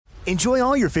Enjoy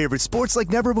all your favorite sports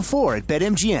like never before at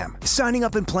BetMGM. Signing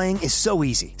up and playing is so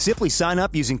easy. Simply sign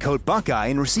up using code Buckeye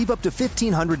and receive up to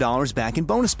 $1,500 back in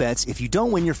bonus bets if you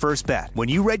don't win your first bet. When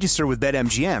you register with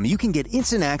BetMGM, you can get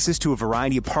instant access to a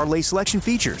variety of parlay selection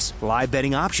features, live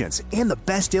betting options, and the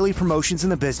best daily promotions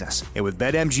in the business. And with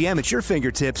BetMGM at your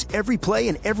fingertips, every play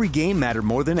and every game matter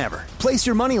more than ever. Place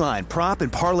your moneyline, prop,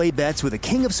 and parlay bets with the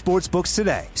king of sportsbooks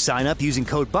today. Sign up using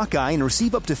code Buckeye and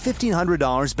receive up to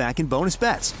 $1,500 back in bonus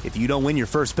bets if you don't win your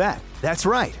first bet. That's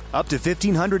right, up to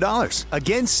 $1,500.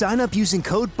 Again, sign up using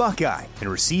code Buckeye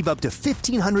and receive up to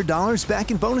 $1,500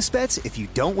 back in bonus bets if you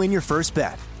don't win your first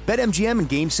bet. BetMGM and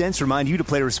GameSense remind you to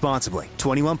play responsibly.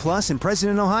 21 plus and present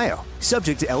in Ohio.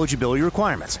 Subject to eligibility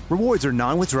requirements. Rewards are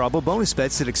non-withdrawable bonus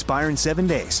bets that expire in 7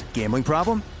 days. Gambling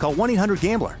problem? Call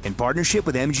 1-800-GAMBLER in partnership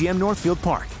with MGM Northfield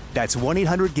Park. That's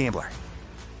 1-800-GAMBLER.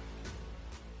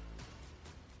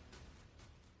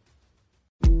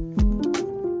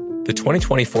 The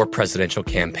 2024 presidential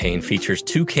campaign features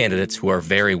two candidates who are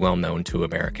very well known to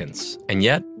Americans. And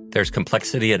yet, there's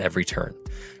complexity at every turn.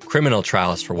 Criminal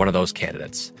trials for one of those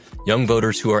candidates. Young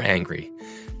voters who are angry.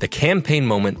 The Campaign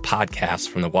Moment podcast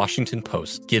from the Washington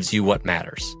Post gives you what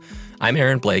matters. I'm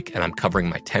Aaron Blake, and I'm covering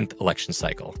my 10th election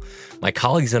cycle. My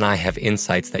colleagues and I have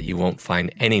insights that you won't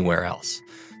find anywhere else.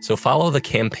 So follow The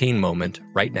Campaign Moment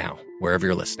right now, wherever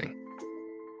you're listening.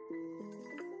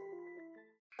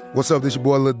 What's up, this your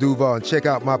boy Lil Duval, and check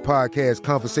out my podcast,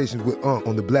 Conversations with Unc,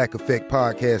 on the Black Effect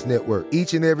Podcast Network.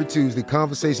 Each and every Tuesday,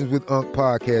 Conversations with Unc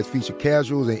podcast feature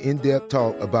casuals and in-depth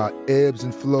talk about ebbs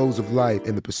and flows of life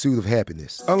and the pursuit of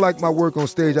happiness. Unlike my work on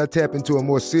stage, I tap into a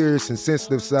more serious and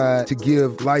sensitive side to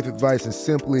give life advice and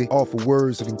simply offer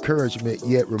words of encouragement,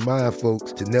 yet remind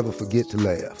folks to never forget to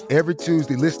laugh. Every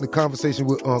Tuesday, listen to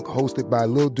Conversations with Unc, hosted by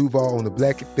Lil Duval on the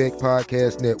Black Effect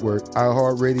Podcast Network,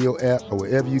 iHeartRadio app, or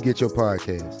wherever you get your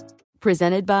podcasts.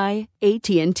 Presented by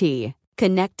AT&T.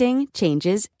 Connecting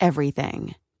changes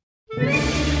everything.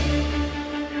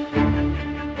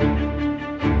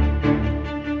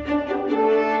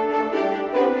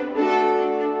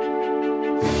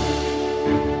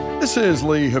 This is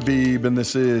Lee Habib, and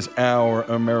this is Our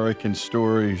American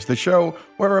Stories, the show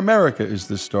where America is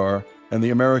the star and the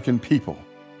American people.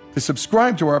 To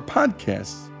subscribe to our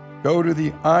podcasts, go to the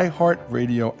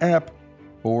iHeartRadio app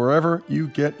or wherever you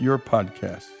get your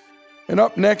podcasts. And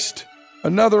up next,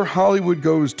 another Hollywood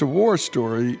Goes to War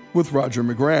story with Roger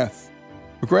McGrath.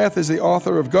 McGrath is the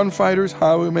author of Gunfighters,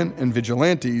 Highwaymen, and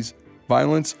Vigilantes,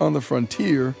 Violence on the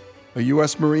Frontier, a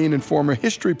U.S. Marine and former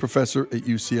history professor at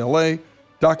UCLA.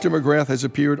 Dr. McGrath has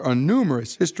appeared on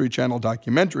numerous History Channel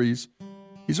documentaries.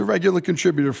 He's a regular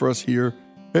contributor for us here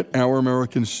at Our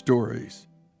American Stories.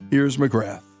 Here's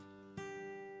McGrath.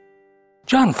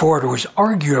 John Ford was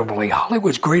arguably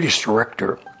Hollywood's greatest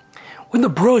director. When the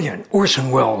brilliant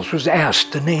Orson Welles was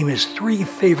asked to name his 3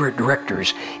 favorite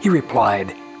directors, he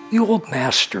replied, "The old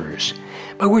masters,"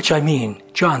 by which I mean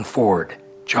John Ford,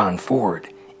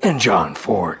 and John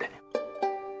Ford.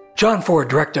 John Ford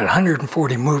directed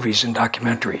 140 movies and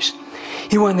documentaries.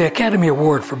 He won the Academy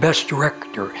Award for Best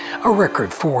Director a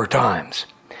record 4 times.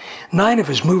 9 of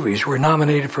his movies were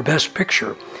nominated for Best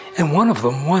Picture, and 1 of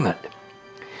them won it.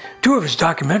 2 of his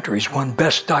documentaries won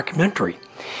Best Documentary,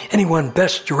 and he won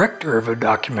Best Director of a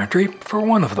Documentary for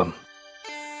 1 of them.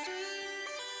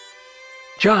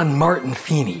 John Martin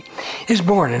Feeney is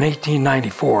born in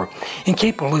 1894 in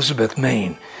Cape Elizabeth,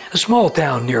 Maine, a small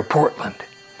town near Portland.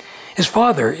 His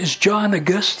father is John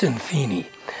Augustine Feeney,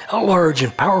 a large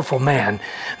and powerful man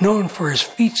known for his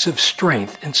feats of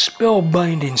strength and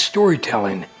spellbinding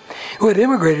storytelling, who had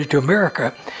immigrated to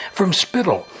America from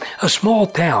Spittal, a small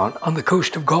town on the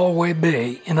coast of Galway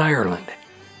Bay in Ireland.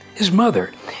 His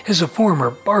mother is a former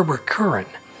Barbara Curran,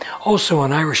 also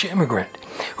an Irish immigrant,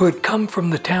 who had come from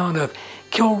the town of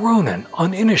Kilronan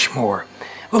on Inishmore,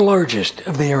 the largest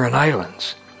of the Aran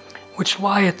Islands, which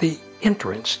lie at the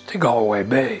entrance to Galway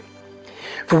Bay.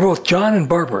 For both John and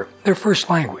Barbara, their first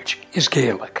language is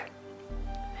Gaelic.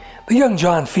 The young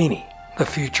John Feeney, the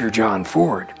future John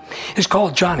Ford, is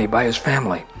called Johnny by his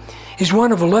family. He's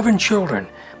one of 11 children,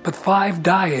 but 5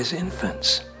 die as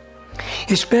infants.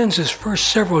 He spends his first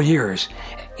several years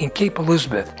in Cape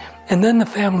Elizabeth, and then the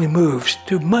family moves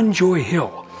to Munjoy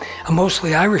Hill, a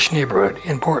mostly Irish neighborhood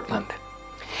in Portland.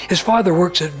 His father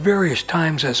works at various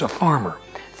times as a farmer,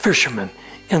 fisherman,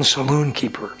 and saloon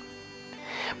keeper.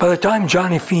 By the time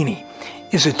Johnny Feeney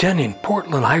is attending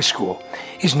Portland High School,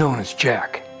 he's known as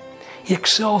Jack. He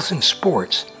excels in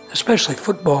sports, especially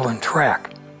football and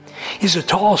track. He's a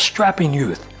tall, strapping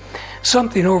youth,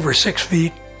 something over 6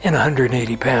 feet and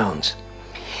 180 pounds.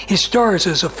 He stars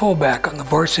as a fullback on the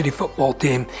varsity football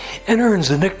team and earns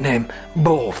the nickname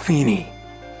Bull Feeney.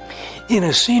 In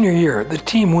his senior year, the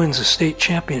team wins a state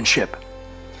championship.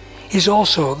 He's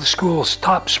also the school's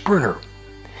top sprinter.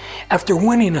 After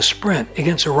winning a sprint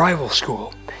against a rival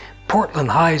school,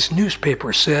 Portland High's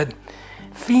newspaper said,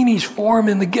 "Feeney's form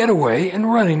in the getaway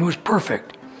and running was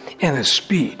perfect, and his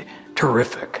speed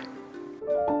terrific."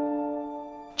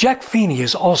 Jack Feeney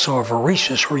is also a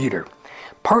voracious reader,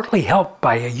 partly helped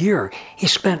by a year he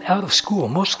spent out of school,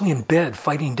 mostly in bed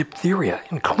fighting diphtheria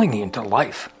and clinging to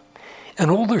life. An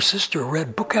older sister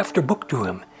read book after book to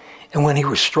him, and when he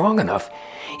was strong enough,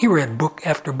 he read book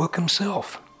after book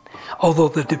himself, although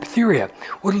the diphtheria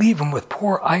would leave him with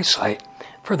poor eyesight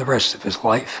for the rest of his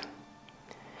life.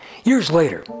 Years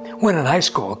later, when in high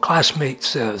school, a classmate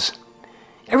says,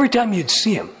 every time you'd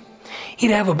see him,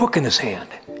 he'd have a book in his hand,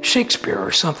 Shakespeare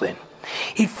or something.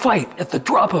 He'd fight at the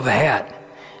drop of a hat,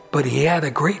 but he had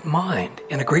a great mind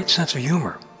and a great sense of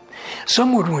humor.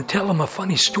 Someone would tell him a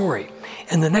funny story,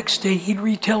 and the next day he'd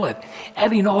retell it,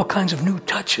 adding all kinds of new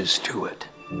touches to it.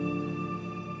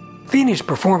 Feeney's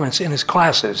performance in his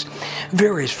classes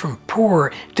varies from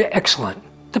poor to excellent,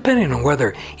 depending on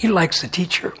whether he likes the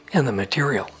teacher and the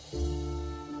material.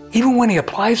 Even when he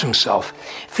applies himself,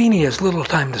 Feeney has little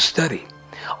time to study.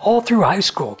 All through high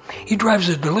school, he drives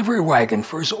a delivery wagon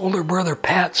for his older brother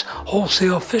Pat's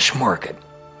wholesale fish market.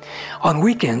 On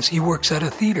weekends, he works at a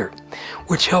theater,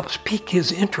 which helps pique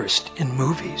his interest in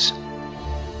movies.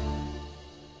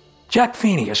 Jack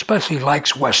Feeney especially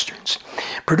likes westerns,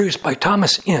 produced by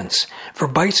Thomas Ince for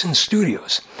Bison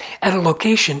Studios, at a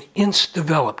location Ince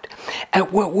developed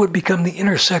at what would become the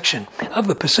intersection of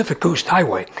the Pacific Coast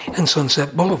Highway and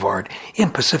Sunset Boulevard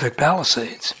in Pacific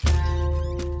Palisades.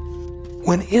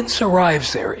 When Ince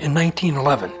arrives there in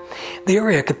 1911, the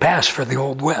area could pass for the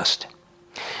Old West.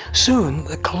 Soon,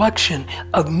 the collection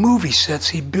of movie sets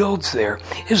he builds there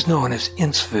is known as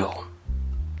Inceville.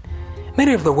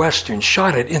 Many of the westerns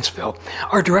shot at Inceville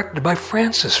are directed by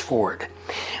Francis Ford,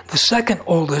 the second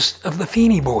oldest of the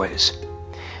Feeney boys.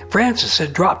 Francis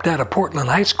had dropped out of Portland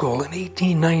High School in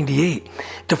 1898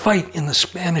 to fight in the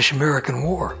Spanish-American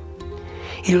War.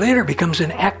 He later becomes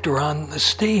an actor on the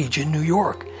stage in New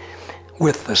York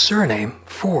with the surname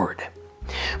Ford.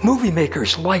 Movie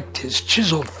makers liked his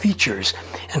chiseled features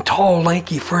and tall,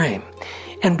 lanky frame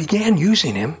and began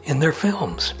using him in their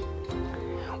films.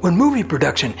 When movie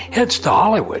production heads to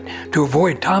Hollywood to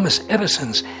avoid Thomas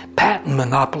Edison's patent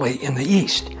monopoly in the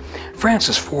East,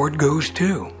 Francis Ford goes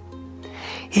too.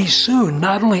 He's soon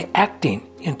not only acting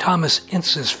in Thomas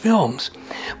Ince's films,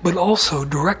 but also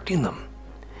directing them.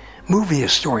 Movie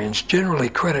historians generally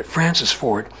credit Francis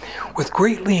Ford with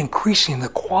greatly increasing the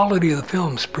quality of the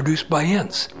films produced by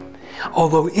Ince,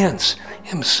 although Ince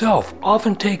himself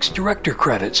often takes director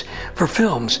credits for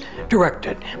films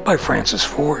directed by Francis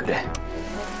Ford.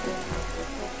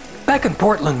 Back in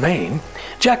Portland, Maine,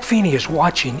 Jack Feeney is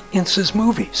watching Ince's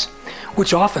movies,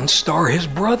 which often star his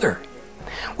brother.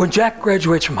 When Jack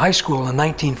graduates from high school in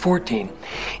 1914,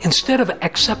 instead of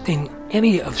accepting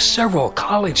any of several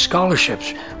college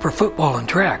scholarships for football and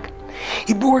track,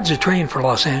 he boards a train for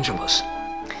Los Angeles.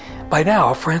 By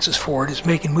now, Francis Ford is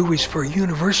making movies for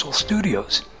Universal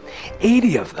Studios,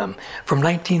 80 of them from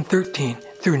 1913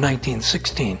 through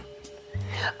 1916.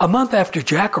 A month after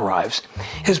Jack arrives,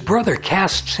 his brother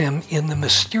casts him in The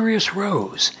Mysterious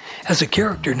Rose as a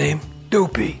character named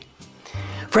Dopey.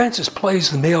 Francis plays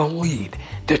the male lead,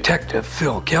 Detective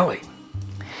Phil Kelly.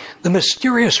 The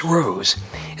Mysterious Rose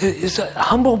is a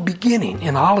humble beginning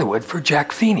in Hollywood for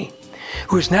Jack Feeney,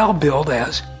 who is now billed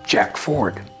as Jack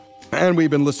Ford. And we've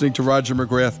been listening to Roger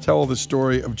McGrath tell the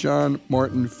story of John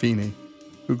Martin Feeney,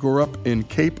 who grew up in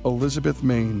Cape Elizabeth,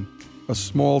 Maine, a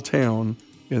small town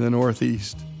in the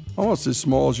Northeast, almost as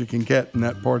small as you can get in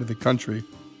that part of the country.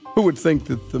 Who would think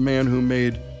that the man who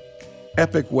made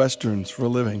epic westerns for a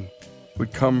living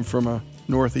would come from a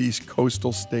Northeast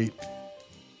coastal state?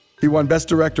 He won Best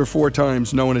Director 4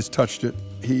 times. No one has touched it.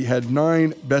 He had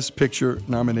 9 Best Picture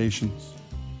nominations.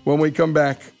 When we come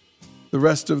back, the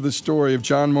rest of the story of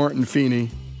John Martin Feeney,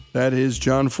 that is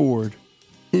John Ford,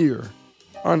 here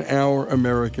on Our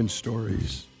American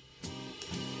Stories.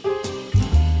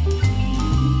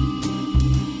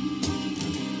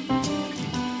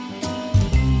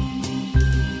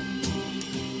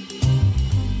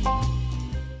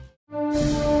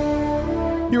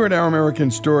 Here at Our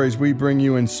American Stories, we bring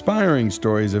you inspiring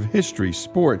stories of history,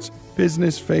 sports,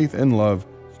 business, faith, and love.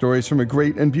 Stories from a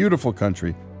great and beautiful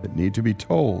country that need to be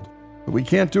told. But we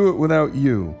can't do it without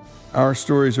you. Our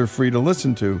stories are free to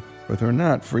listen to, but they're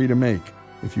not free to make.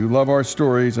 If you love our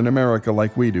stories in America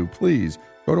like we do, please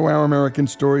go to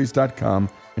OurAmericanStories.com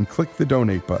and click the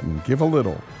donate button. Give a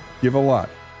little, give a lot.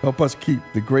 Help us keep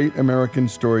the great American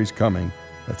stories coming.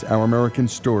 That's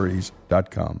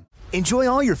OurAmericanStories.com. Enjoy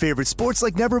all your favorite sports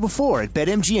like never before at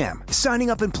BetMGM. Signing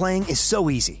up and playing is so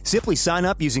easy. Simply sign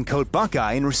up using code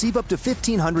Buckeye and receive up to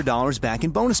 $1,500 back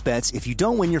in bonus bets if you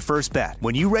don't win your first bet.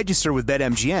 When you register with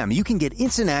BetMGM, you can get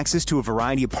instant access to a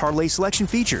variety of parlay selection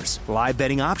features, live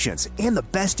betting options, and the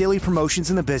best daily promotions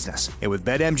in the business. And with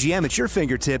BetMGM at your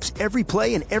fingertips, every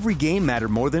play and every game matter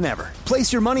more than ever.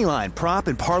 Place your moneyline, prop,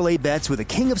 and parlay bets with the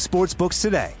king of sportsbooks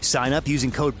today. Sign up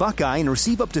using code Buckeye and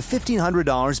receive up to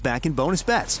 $1,500 back in bonus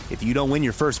bets if you don't win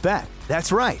your first bet.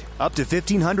 That's right, up to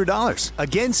 $1,500.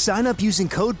 Again, sign up using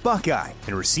code Buckeye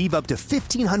and receive up to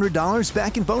 $1,500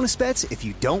 back in bonus bets if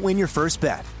you don't win your first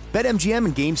bet. BetMGM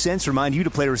and GameSense remind you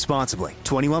to play responsibly.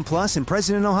 21 plus and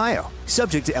present in Ohio.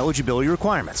 Subject to eligibility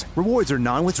requirements. Rewards are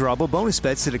non-withdrawable bonus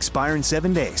bets that expire in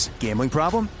 7 days. Gambling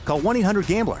problem? Call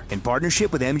 1-800-GAMBLER in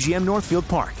partnership with MGM Northfield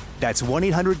Park. That's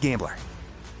 1-800-GAMBLER.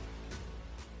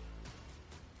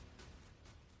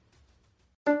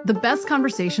 The best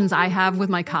conversations I have with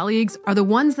my colleagues are the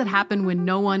ones that happen when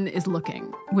no one is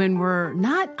looking, when we're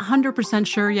not 100%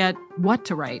 sure yet what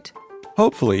to write.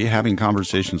 Hopefully, having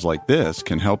conversations like this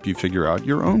can help you figure out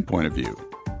your own point of view.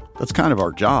 That's kind of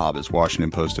our job as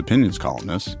Washington Post opinions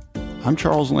columnists. I'm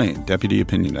Charles Lane, Deputy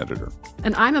Opinion Editor.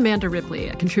 And I'm Amanda Ripley,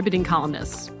 a contributing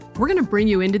columnist. We're going to bring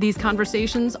you into these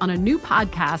conversations on a new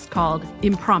podcast called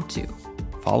Impromptu.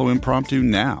 Follow Impromptu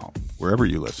now, wherever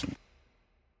you listen.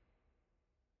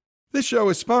 This show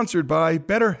is sponsored by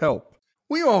BetterHelp.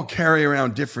 We all carry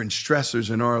around different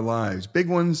stressors in our lives, big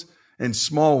ones and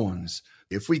small ones.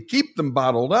 If we keep them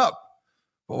bottled up,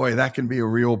 boy, that can be a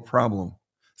real problem.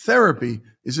 Therapy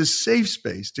is a safe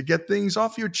space to get things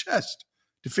off your chest,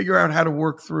 to figure out how to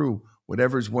work through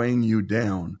whatever's weighing you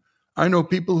down. I know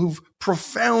people who've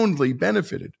profoundly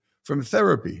benefited from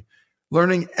therapy,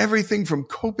 learning everything from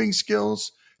coping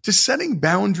skills to setting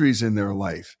boundaries in their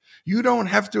life. You don't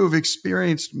have to have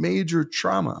experienced major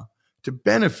trauma to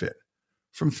benefit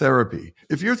from therapy.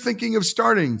 If you're thinking of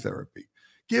starting therapy,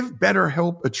 give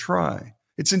BetterHelp a try.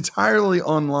 It's entirely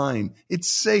online.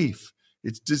 It's safe.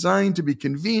 It's designed to be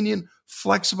convenient,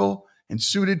 flexible, and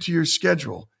suited to your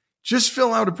schedule. Just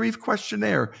fill out a brief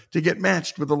questionnaire to get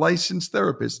matched with a licensed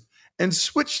therapist and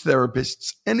switch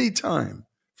therapists anytime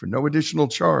for no additional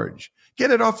charge.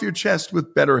 Get it off your chest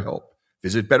with BetterHelp.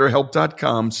 Visit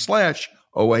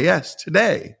BetterHelp.com/OAS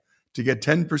today to get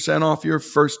 10% off your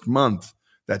first month.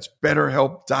 That's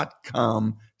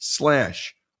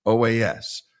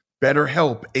BetterHelp.com/OAS.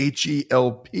 BetterHelp,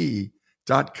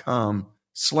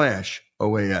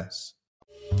 HELP.com/OAS.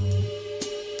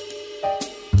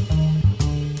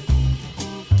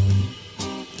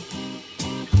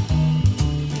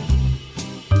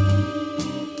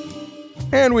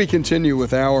 And we continue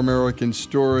with Our American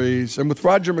Stories and with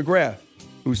Roger McGrath,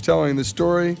 who's telling the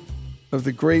story of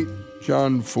the great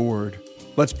John Ford.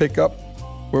 Let's pick up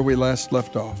where we last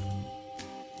left off.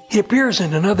 He appears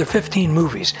in another 15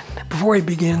 movies before he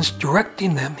begins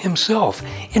directing them himself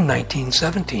in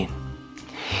 1917.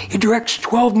 He directs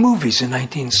 12 movies in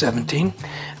 1917,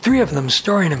 3 of them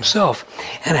starring himself,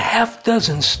 and a half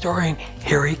dozen starring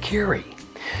Harry Carey,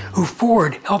 who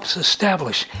Ford helps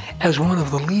establish as one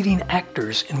of the leading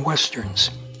actors in Westerns.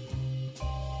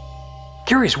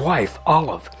 Carey's wife,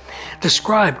 Olive,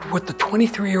 described what the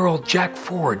 23-year-old Jack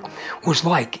Ford was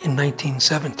like in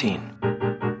 1917.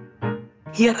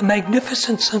 He had a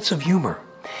magnificent sense of humor,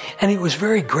 and he was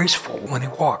very graceful when he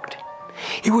walked.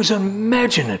 He was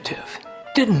imaginative,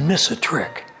 didn't miss a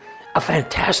trick, a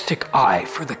fantastic eye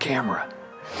for the camera.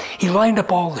 He lined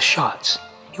up all the shots.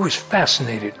 He was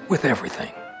fascinated with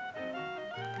everything.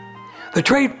 The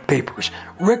trade papers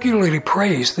regularly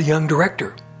praised the young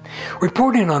director.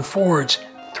 Reporting on Ford's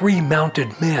 3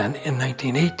 Mounted Men in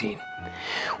 1918,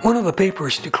 one of the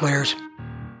papers declares,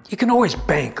 "You can always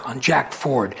bank on Jack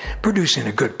Ford producing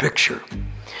a good picture.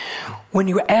 When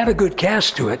you add a good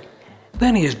cast to it,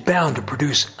 then he is bound to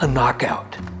produce a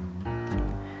knockout."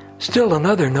 Still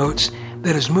another notes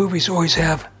that his movies always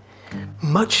have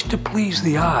much to please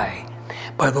the eye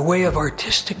by the way of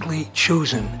artistically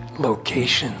chosen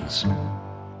locations.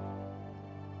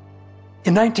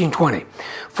 In 1920,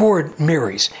 Ford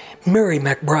marries Mary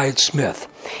McBride Smith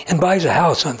and buys a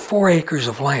house on 4 acres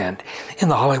of land in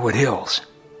the Hollywood Hills.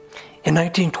 In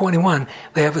 1921,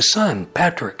 they have a son,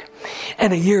 Patrick,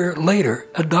 and a year later,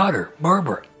 a daughter,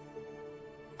 Barbara.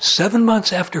 7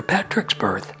 months after Patrick's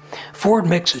birth, Ford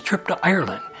makes a trip to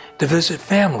Ireland to visit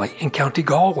family in County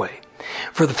Galway,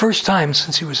 for the first time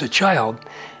since he was a child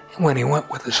when he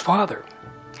went with his father.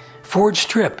 Ford's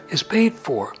trip is paid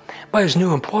for by his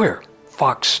new employer,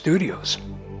 Fox Studios.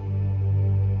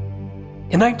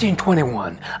 In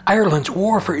 1921, Ireland's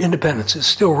war for independence is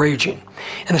still raging,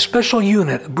 and a special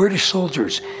unit of British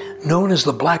soldiers, known as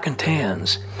the Black and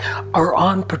Tans, are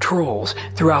on patrols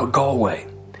throughout Galway.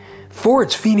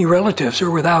 Ford's Feeney relatives are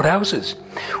without houses,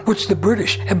 which the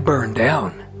British have burned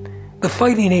down. The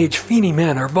fighting-age Feeney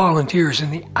men are volunteers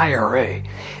in the IRA,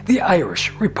 the Irish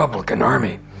Republican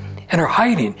Army, and are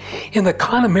hiding in the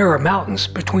Connemara Mountains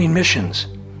between missions.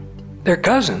 Their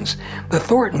cousins, the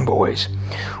Thornton boys,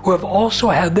 who have also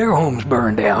had their homes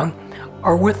burned down,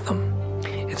 are with them.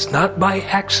 It's not by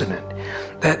accident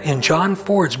that in John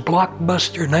Ford's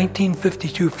blockbuster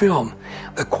 1952 film,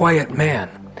 The Quiet Man,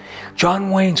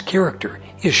 John Wayne's character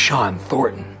is Sean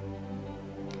Thornton.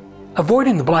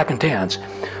 Avoiding the Black and Tans,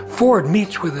 Ford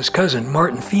meets with his cousin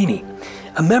Martin Feeney,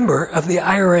 a member of the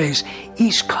IRA's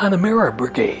East Connemara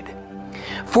Brigade.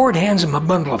 Ford hands him a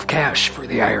bundle of cash for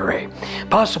the IRA,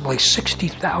 possibly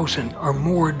 $60,000 or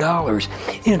more dollars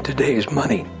in today's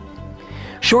money.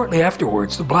 Shortly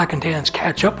afterwards, the Black and Tans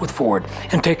catch up with Ford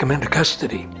and take him into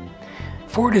custody.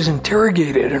 Ford is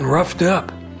interrogated and roughed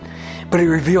up, but he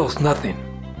reveals nothing.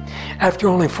 After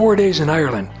only 4 days in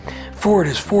Ireland, Ford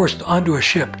is forced onto a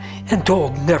ship and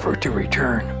told never to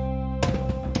return.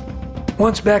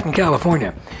 Once back in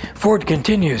California, Ford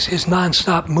continues his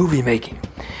non-stop movie making,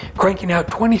 cranking out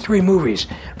 23 movies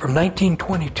from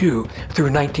 1922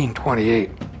 through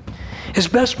 1928. His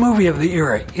best movie of the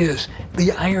era is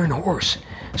The Iron Horse,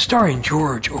 starring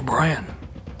George O'Brien.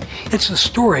 It's the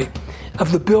story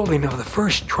of the building of the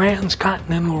first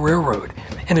transcontinental railroad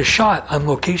and is shot on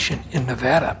location in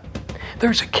Nevada.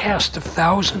 There's a cast of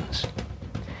thousands.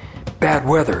 Bad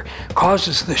weather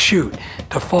causes the shoot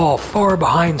to fall far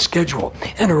behind schedule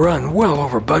and to run well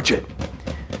over budget.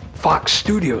 Fox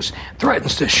Studios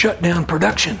threatens to shut down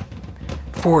production.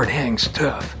 Ford hangs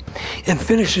tough and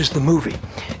finishes the movie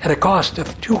at a cost of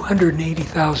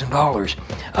 $280,000,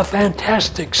 a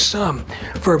fantastic sum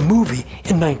for a movie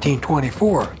in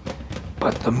 1924.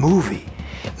 But the movie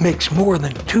makes more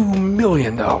than $2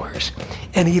 million,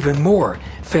 an even more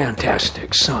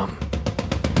fantastic sum.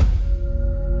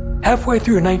 Halfway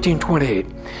through 1928,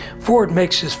 Ford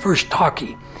makes his first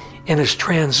talkie, and his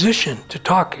transition to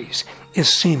talkies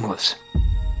is seamless.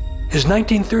 His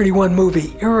 1931 movie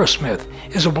Aerosmith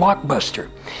is a blockbuster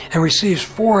and receives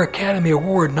 4 Academy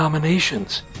Award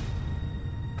nominations.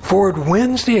 Ford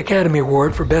wins the Academy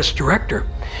Award for Best Director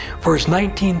for his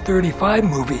 1935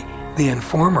 movie The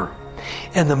Informer,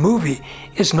 and the movie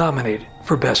is nominated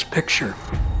for Best Picture.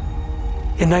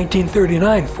 In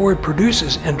 1939, Ford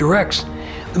produces and directs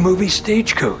the movie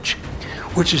Stagecoach,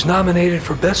 which is nominated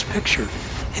for Best Picture,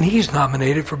 and he's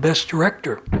nominated for Best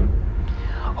Director.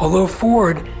 Although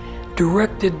Ford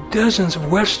directed dozens of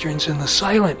westerns in the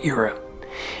silent era,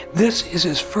 this is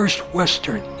his first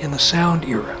western in the sound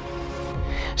era.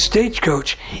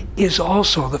 Stagecoach is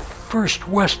also the first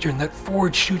western that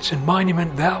Ford shoots in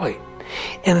Monument Valley,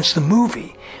 and it's the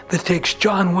movie that takes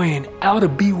John Wayne out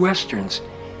of B-westerns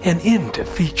and into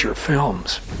feature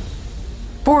films.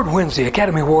 Ford wins the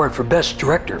Academy Award for Best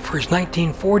Director for his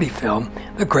 1940 film,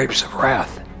 The Grapes of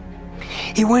Wrath.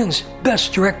 He wins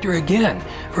Best Director again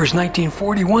for his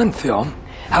 1941 film,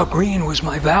 How Green Was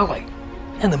My Valley,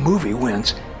 and the movie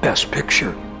wins Best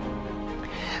Picture.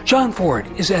 John Ford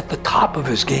is at the top of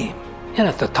his game and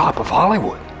at the top of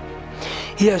Hollywood.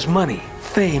 He has money,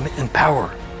 fame, and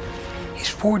power. He's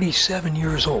 47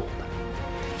 years old.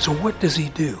 So what does he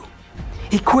do?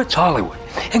 He quits Hollywood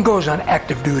and goes on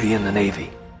active duty in the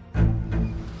Navy.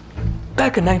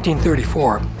 Back in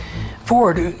 1934,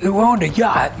 Ford, who owned a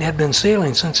yacht and had been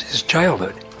sailing since his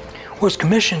childhood, was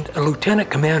commissioned a lieutenant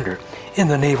commander in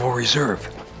the Naval Reserve.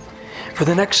 For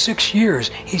the next 6 years,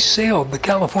 he sailed the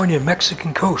California and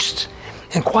Mexican coasts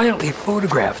and quietly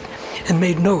photographed and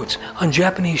made notes on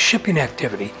Japanese shipping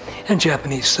activity and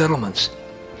Japanese settlements.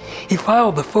 He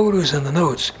filed the photos and the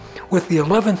notes with the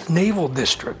 11th Naval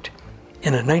District,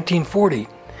 and in 1940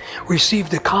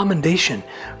 received a commendation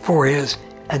for his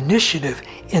initiative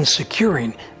in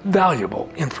securing valuable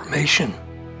information.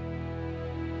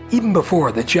 Even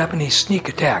before the Japanese sneak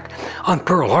attack on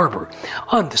Pearl Harbor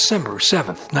on December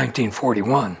 7,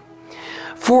 1941,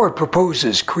 Ford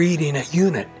proposes creating a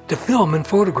unit to film and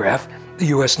photograph the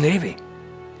U.S. Navy.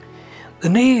 The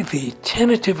Navy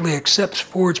tentatively accepts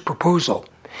Ford's proposal,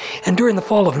 and during the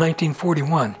fall of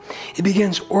 1941, it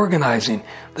begins organizing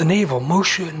the Naval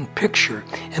Motion Picture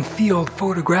and Field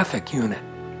Photographic Unit.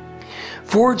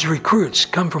 Ford's recruits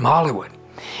come from Hollywood,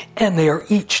 and they are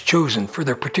each chosen for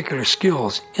their particular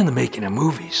skills in the making of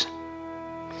movies.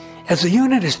 As the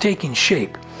unit is taking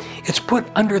shape, it's put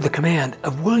under the command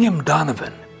of William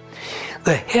Donovan,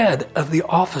 the head of the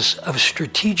Office of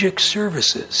Strategic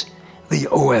Services, the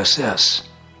OSS.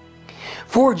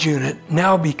 Ford's unit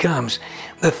now becomes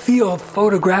the field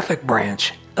photographic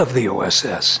branch of the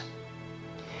OSS.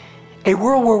 A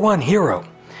World War I hero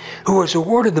who was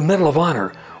awarded the Medal of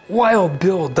Honor, Wild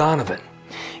Bill Donovan,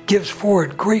 gives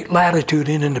Ford great latitude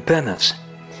and independence,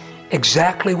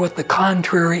 exactly what the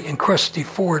contrary and crusty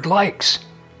Ford likes.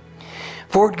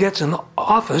 Ford gets an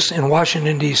office in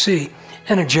Washington, D.C.,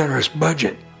 and a generous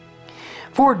budget.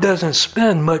 Ford doesn't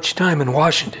spend much time in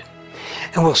Washington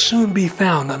and will soon be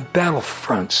found on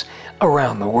battlefronts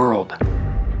around the world.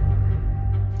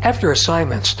 After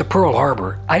assignments to Pearl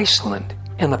Harbor, Iceland,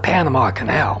 and the Panama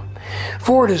Canal,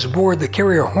 Ford is aboard the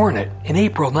carrier Hornet in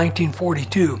April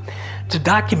 1942 to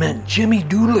document Jimmy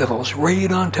Doolittle's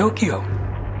raid on Tokyo.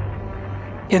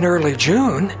 In early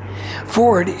June,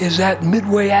 Ford is at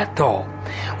Midway Atoll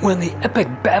when the epic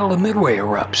Battle of Midway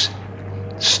erupts.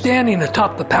 Standing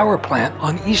atop the power plant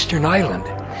on Eastern Island,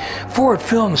 Ford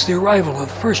films the arrival of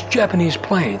the first Japanese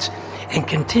planes and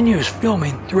continues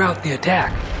filming throughout the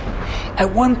attack.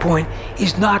 At one point,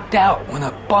 he's knocked out when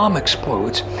a bomb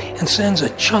explodes and sends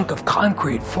a chunk of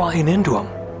concrete flying into him.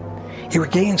 He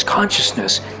regains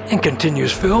consciousness and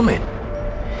continues filming.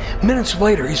 Minutes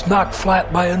later, he's knocked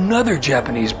flat by another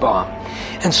Japanese bomb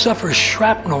and suffers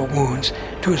shrapnel wounds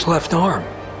to his left arm.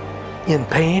 In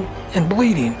pain and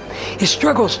bleeding, he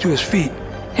struggles to his feet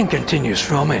and continues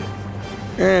filming.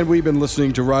 And we've been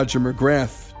listening to Roger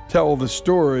McGrath tell the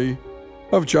story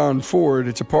of John Ford.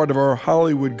 It's a part of our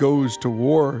Hollywood Goes to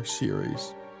War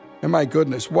series. And my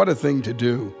goodness, what a thing to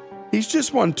do. He's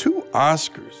just won 2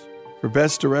 Oscars for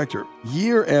Best Director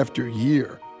year after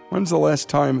year. When's the last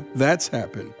time that's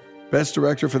happened? Best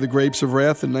Director for The Grapes of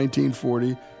Wrath in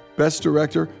 1940. Best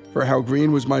Director for How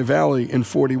Green Was My Valley in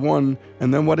 1941.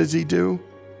 And then what does he do?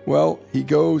 Well, he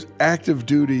goes active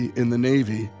duty in the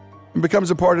Navy and becomes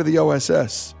a part of the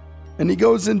OSS. And he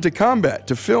goes into combat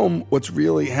to film what's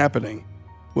really happening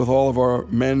with all of our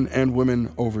men and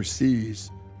women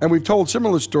overseas. And we've told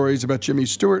similar stories about Jimmy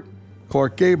Stewart,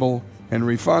 Clark Gable,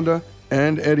 Henry Fonda,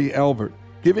 and Eddie Albert,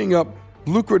 giving up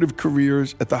lucrative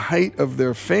careers at the height of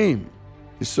their fame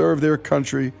to serve their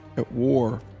country at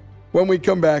war. When we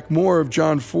come back, more of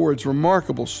John Ford's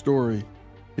remarkable story.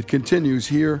 It continues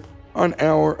here on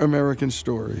Our American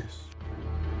Stories.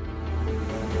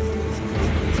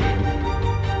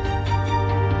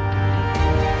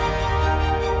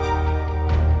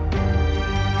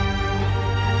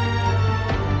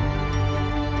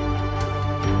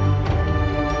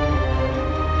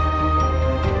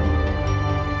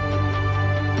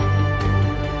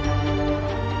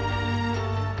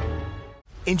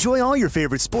 Enjoy all your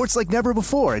favorite sports like never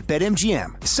before at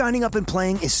BetMGM. Signing up and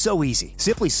playing is so easy.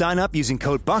 Simply sign up using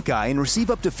code Buckeye and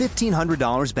receive up to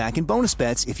 $1,500 back in bonus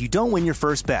bets if you don't win your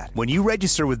first bet. When you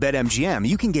register with BetMGM,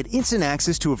 you can get instant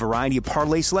access to a variety of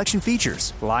parlay selection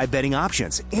features, live betting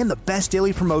options, and the best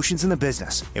daily promotions in the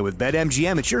business. And with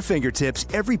BetMGM at your fingertips,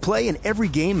 every play and every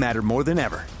game matter more than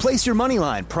ever. Place your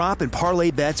moneyline, prop, and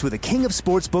parlay bets with the king of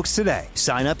sportsbooks today.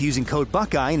 Sign up using code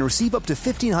Buckeye and receive up to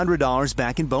 $1,500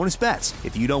 back in bonus bets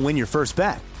if you don't win your first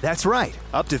bet. That's right,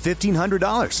 up to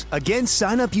 $1,500. Again,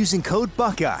 sign up using code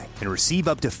Buckeye and receive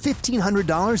up to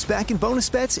 $1,500 back in bonus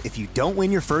bets if you don't win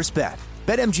your first bet.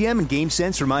 BetMGM and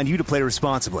GameSense remind you to play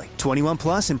responsibly. 21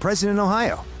 plus and present in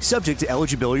Ohio. Subject to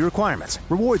eligibility requirements.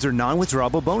 Rewards are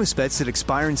non-withdrawable bonus bets that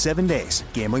expire in 7 days.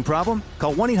 Gambling problem?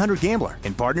 Call 1-800-GAMBLER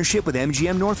in partnership with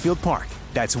MGM Northfield Park.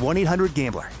 That's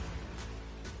 1-800-GAMBLER.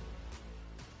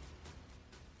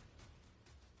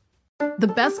 The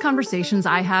best conversations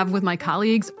I have with my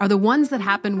colleagues are the ones that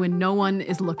happen when no one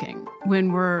is looking,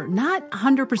 when we're not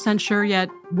 100% sure yet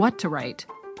what to write.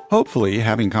 Hopefully,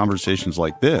 having conversations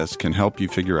like this can help you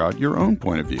figure out your own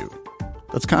point of view.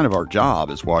 That's kind of our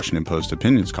job as Washington Post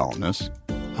opinions columnists.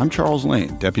 I'm Charles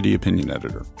Lane, Deputy Opinion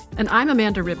Editor. And I'm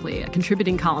Amanda Ripley, a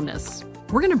contributing columnist.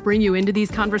 We're going to bring you into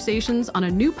these conversations on a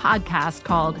new podcast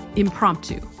called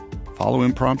Impromptu. Follow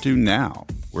Impromptu now,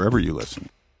 wherever you listen.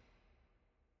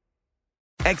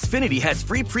 Xfinity has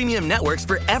free premium networks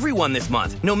for everyone this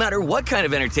month, no matter what kind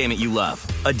of entertainment you love.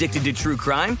 Addicted to true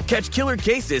crime? Catch killer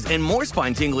cases and more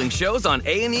spine-tingling shows on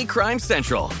A&E Crime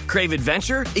Central. Crave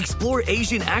adventure? Explore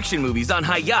Asian action movies on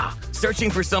Hi-Ya.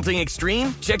 Searching for something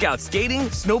extreme? Check out skating,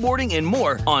 snowboarding, and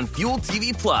more on Fuel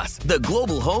TV Plus, the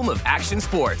global home of action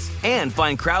sports. And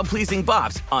find crowd-pleasing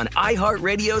bops on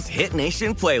iHeartRadio's Hit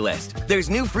Nation playlist. There's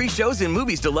new free shows and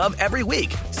movies to love every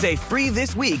week. Say free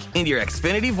this week in your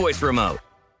Xfinity voice remote.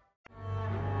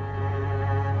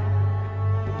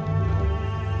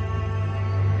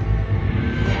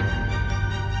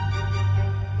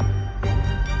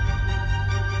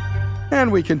 And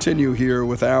we continue here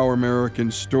with Our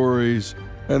American Stories.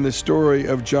 and the story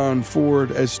of John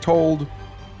Ford as told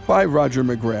by Roger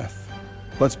McGrath.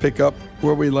 Let's pick up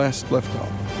where we last left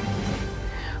off.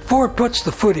 Ford puts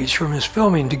the footage from his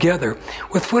filming together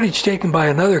with footage taken by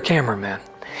another cameraman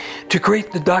to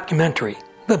create the documentary,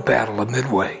 The Battle of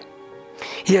Midway.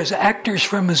 He has actors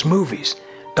from his movies,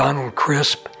 Donald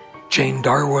Crisp, Jane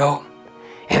Darwell,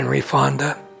 Henry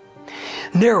Fonda,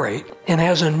 narrate and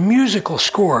has a musical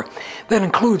score that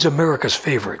includes America's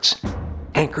favorites,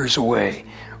 Anchors Aweigh,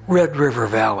 Red River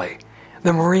Valley,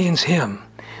 The Marines' Hymn,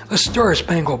 The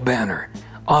Star-Spangled Banner,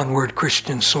 Onward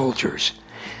Christian Soldiers,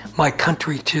 My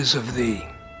Country 'Tis of Thee.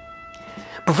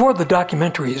 Before the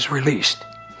documentary is released,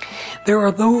 there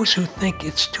are those who think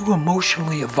it's too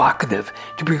emotionally evocative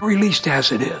to be released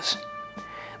as it is.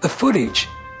 The footage,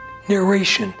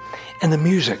 narration, and the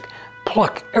music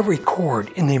pluck every chord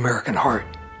in the American heart.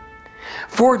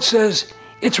 Ford says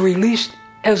it's released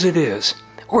as it is,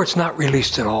 or it's not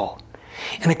released at all,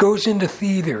 and it goes into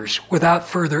theaters without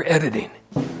further editing.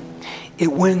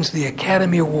 It wins the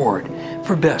Academy Award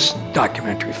for Best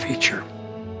Documentary Feature.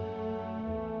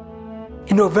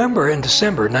 In November and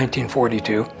December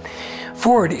 1942,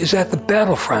 Ford is at the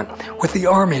battlefront with the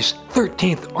Army's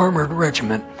 13th Armored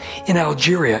Regiment in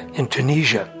Algeria and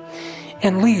Tunisia,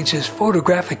 and leads his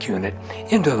photographic unit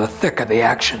into the thick of the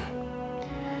action.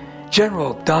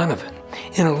 General Donovan,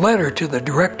 in a letter to the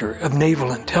Director of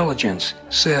Naval Intelligence,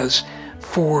 says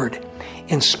Ford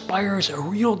inspires a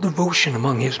real devotion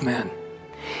among his men.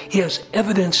 He has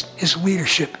evidenced his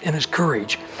leadership and his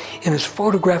courage in his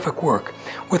photographic work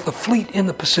with the fleet in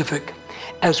the Pacific,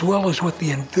 as well as with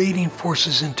the invading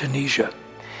forces in Tunisia.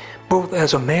 Both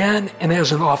as a man and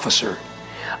as an officer,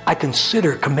 I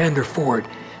consider Commander Ford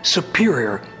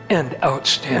superior and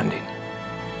outstanding.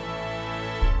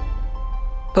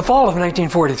 The fall of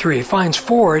 1943 finds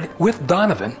Ford with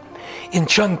Donovan in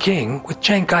Chongqing with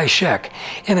Chiang Kai-shek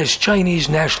and his Chinese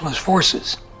nationalist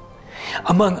forces.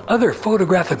 Among other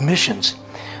photographic missions,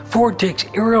 Ford takes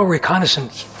aerial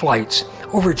reconnaissance flights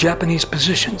over Japanese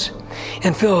positions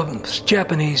and films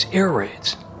Japanese air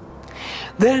raids.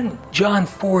 Then John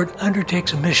Ford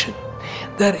undertakes a mission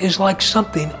that is like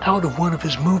something out of one of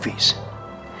his movies.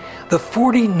 The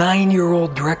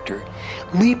 49-year-old director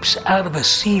leaps out of a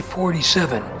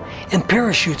C-47 and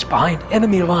parachutes behind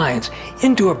enemy lines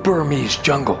into a Burmese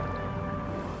jungle.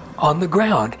 On the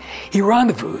ground, he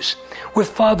rendezvous with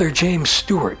Father James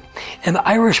Stewart, an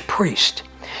Irish priest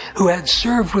who had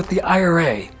served with the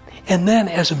IRA and then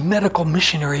as a medical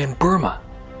missionary in Burma,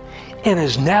 and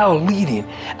is now leading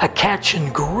a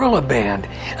Kachin guerrilla band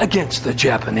against the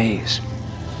Japanese.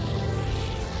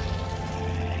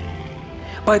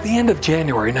 By the end of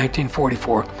January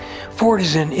 1944, Ford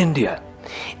is in India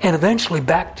and eventually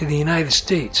back to the United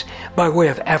States by way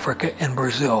of Africa and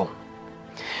Brazil.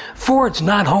 Ford's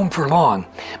not home for long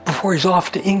before he's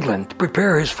off to England to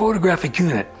prepare his photographic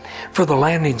unit for the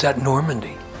landings at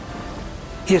Normandy.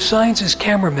 He assigns his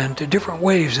cameramen to different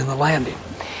waves in the landing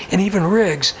and even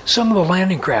rigs some of the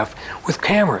landing craft with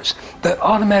cameras that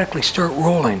automatically start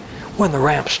rolling when the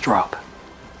ramps drop.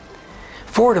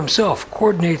 Ford himself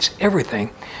coordinates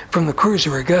everything from the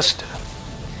cruiser Augusta.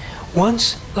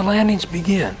 Once the landings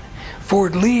begin,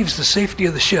 Ford leaves the safety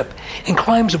of the ship and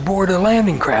climbs aboard a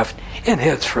landing craft and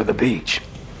heads for the beach.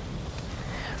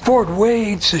 Ford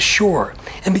wades ashore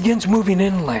and begins moving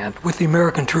inland with the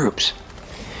American troops.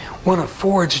 One of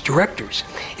Ford's directors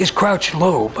is crouched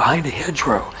low behind a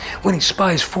hedgerow when he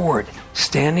spies Ford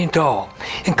standing tall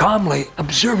and calmly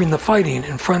observing the fighting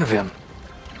in front of him.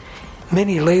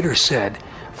 Many later said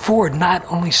Ford not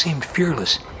only seemed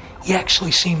fearless, he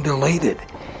actually seemed elated,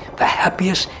 the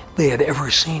happiest they had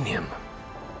ever seen him.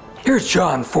 Here's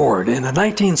John Ford in a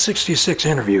 1966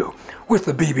 interview with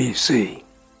the BBC.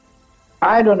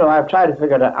 I don't know, I've tried to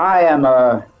figure it out. I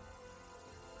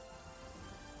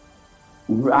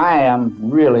am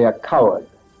really a coward.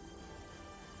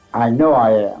 I know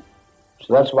I am.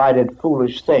 So that's why I did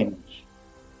foolish things.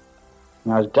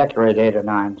 And I was decorated 8 or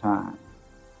 9 times.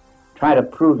 Trying to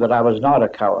prove that I was not a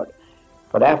coward.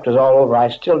 But after it's all over, I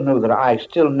still know that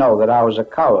I was a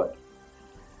coward.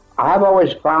 I've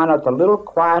always found that the little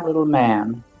quiet little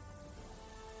man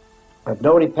that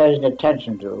nobody pays any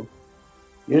attention to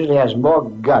usually has more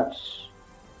guts.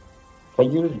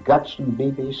 Can you use guts in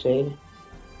BBC?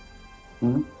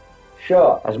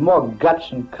 Sure. Has more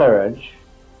guts and courage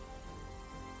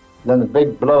than the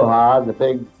big blowhard, the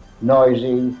big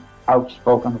noisy,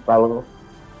 outspoken fellow.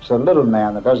 It's the little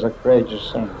man that does the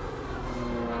courageous thing.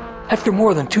 After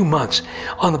more than 2 months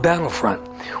on the battlefront,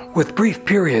 with brief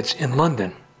periods in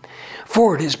London,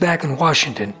 Ford is back in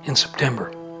Washington in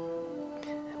September.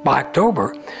 By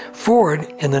October,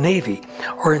 Ford and the Navy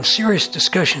are in serious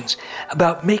discussions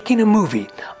about making a movie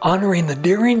honoring the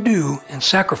daring do and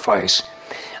sacrifice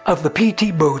of the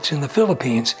PT boats in the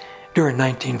Philippines during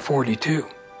 1942.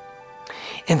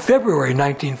 In February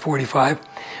 1945,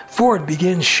 Ford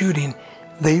begins shooting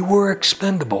They Were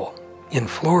Expendable in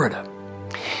Florida.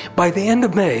 By the end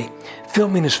of May,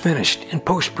 filming is finished and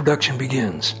post-production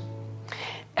begins.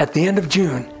 At the end of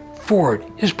June, Ford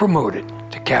is promoted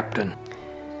to captain.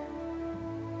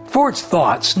 Ford's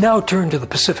thoughts now turn to the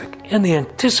Pacific and the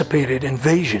anticipated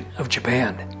invasion of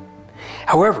Japan.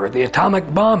 However, the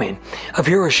atomic bombing of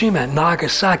Hiroshima and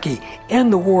Nagasaki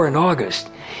end the war in August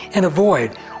and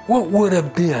avoid what would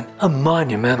have been a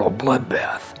monumental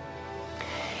bloodbath.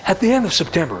 At the end of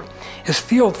September, his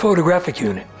field photographic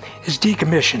unit is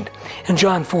decommissioned and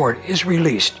John Ford is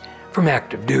released from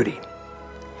active duty.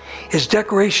 His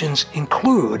decorations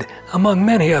include, among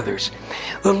many others,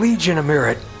 the Legion of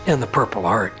Merit and the Purple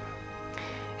Heart.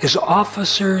 His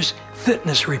officer's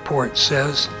fitness report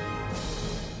says,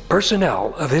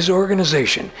 personnel of his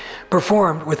organization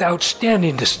performed with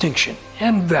outstanding distinction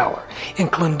and valor in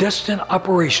clandestine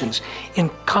operations in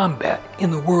combat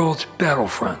in the world's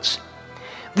battlefronts.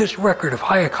 This record of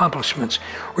high accomplishments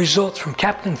results from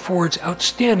Captain Ford's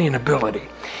outstanding ability,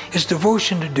 his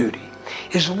devotion to duty,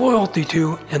 his loyalty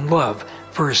to and love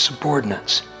for his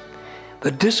subordinates.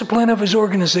 The discipline of his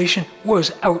organization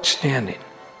was outstanding.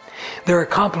 Their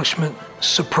accomplishment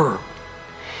superb.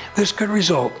 This could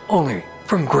result only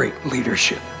from great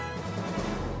leadership.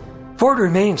 Ford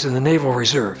remains in the Naval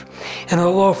Reserve, and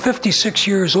although 56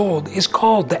 years old, is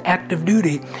called to active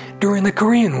duty during the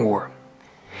Korean War.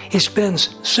 He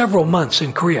spends several months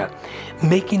in Korea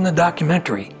making the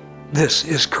documentary This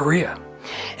is Korea,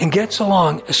 and gets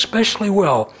along especially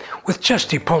well with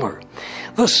Chesty Puller,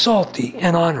 the salty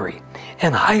and ornery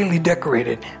and highly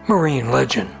decorated Marine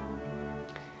legend.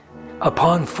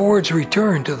 Upon Ford's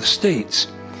return to the States,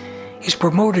 he's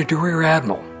promoted to Rear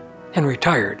Admiral and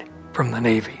retired from the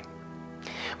Navy.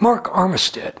 Mark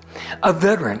Armistead, a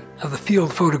veteran of the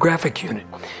Field Photographic Unit,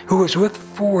 who was with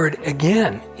Ford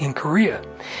again in Korea,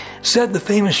 said the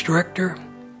famous director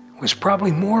was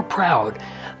probably more proud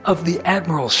of the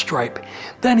Admiral stripe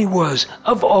than he was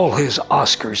of all his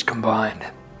Oscars combined.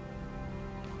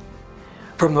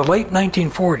 From the late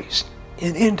 1940s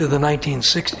and into the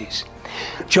 1960s,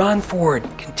 John Ford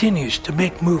continues to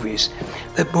make movies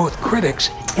that both critics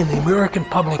and the American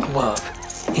public love,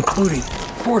 including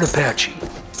Fort Apache,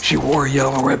 She Wore a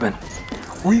Yellow Ribbon,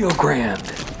 Rio Grande,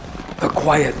 The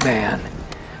Quiet Man,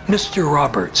 Mr.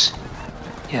 Roberts,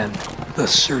 and The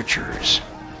Searchers.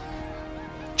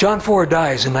 John Ford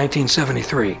dies in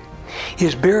 1973. He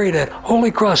is buried at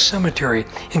Holy Cross Cemetery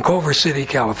in Culver City,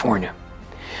 California.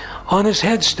 On his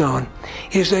headstone,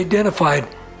 he is identified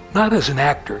not as an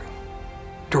actor,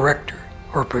 director,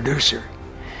 or producer,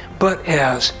 but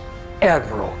as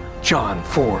Admiral John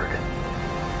Ford.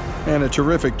 And a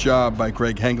terrific job by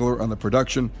Greg Hengler on the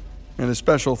production, and a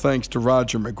special thanks to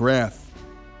Roger McGrath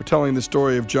for telling the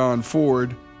story of John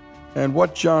Ford and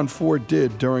what John Ford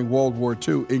did during World War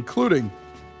II, including,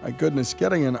 my goodness,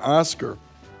 getting an Oscar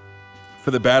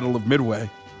for the Battle of Midway.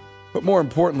 But more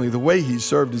importantly, the way he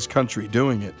served his country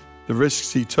doing it, the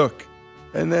risks he took,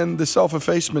 and then the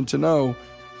self-effacement to know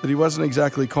that he wasn't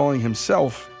exactly calling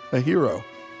himself a hero,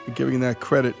 but giving that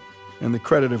credit and the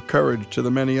credit of courage to the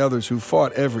many others who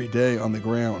fought every day on the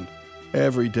ground,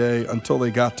 every day until they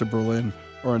got to Berlin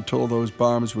or until those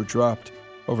bombs were dropped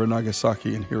over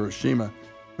Nagasaki and Hiroshima.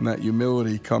 And that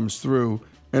humility comes through.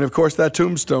 And of course, that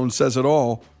tombstone says it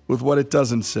all with what it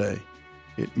doesn't say.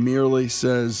 It merely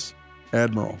says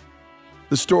Admiral.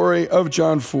 The story of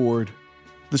John Ford,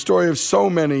 the story of so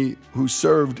many who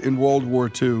served in World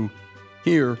War II,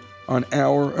 here on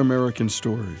Our American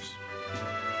Stories.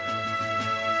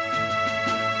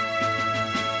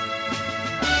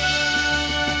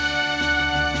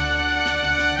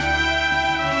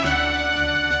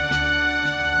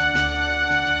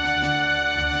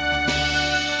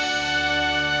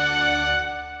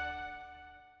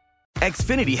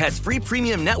 Xfinity has free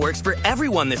premium networks for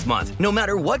everyone this month, no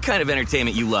matter what kind of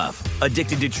entertainment you love.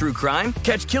 Addicted to true crime?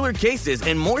 Catch killer cases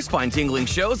and more spine-tingling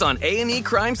shows on A&E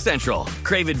Crime Central.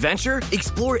 Crave adventure?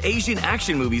 Explore Asian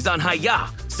action movies on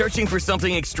Hi-YAH. Searching for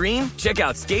something extreme? Check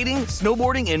out skating,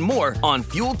 snowboarding, and more on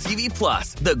Fuel TV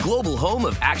Plus, the global home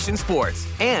of action sports.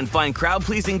 And find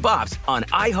crowd-pleasing bops on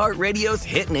iHeartRadio's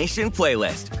Hit Nation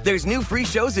playlist. There's new free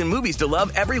shows and movies to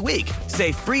love every week.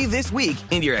 Say free this week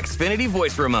in your Xfinity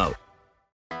voice remote.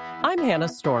 I'm Hannah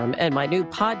Storm, and my new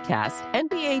podcast,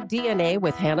 NBA DNA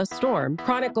with Hannah Storm,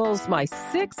 chronicles my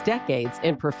 6 decades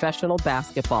in professional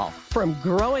basketball. From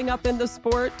growing up in the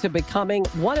sport to becoming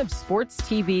one of sports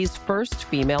TV's first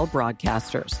female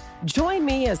broadcasters. Join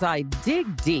me as I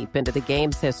dig deep into the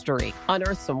game's history,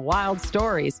 unearth some wild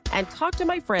stories, and talk to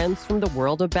my friends from the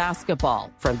world of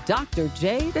basketball, from Dr.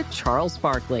 J to Charles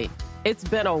Barkley. It's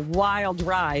been a wild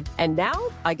ride, and now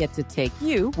I get to take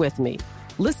you with me.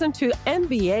 Listen to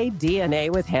NBA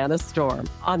DNA with Hannah Storm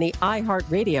on the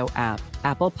iHeartRadio app,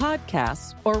 Apple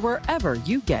Podcasts, or wherever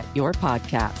you get your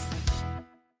podcasts.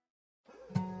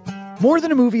 More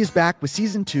Than a Movie is back with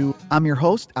Season 2. I'm your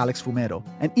host, Alex Fumero,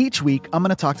 and each week I'm going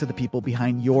to talk to the people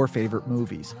behind your favorite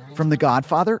movies. From The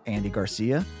Godfather, Andy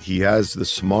Garcia. He has the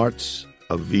smarts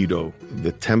of Vito,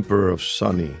 the temper of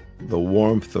Sonny, the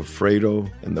warmth of Fredo,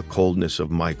 and the coldness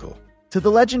of Michael. To the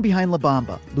legend behind La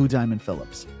Bamba, Lou Diamond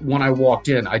Phillips. When I walked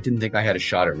in, I didn't think I had a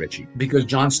shot at Richie because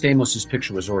John Stamos'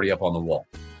 picture was already up on the wall.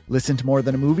 Listen to More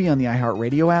Than a Movie on the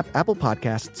iHeartRadio app, Apple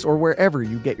Podcasts, or wherever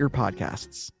you get your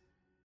podcasts.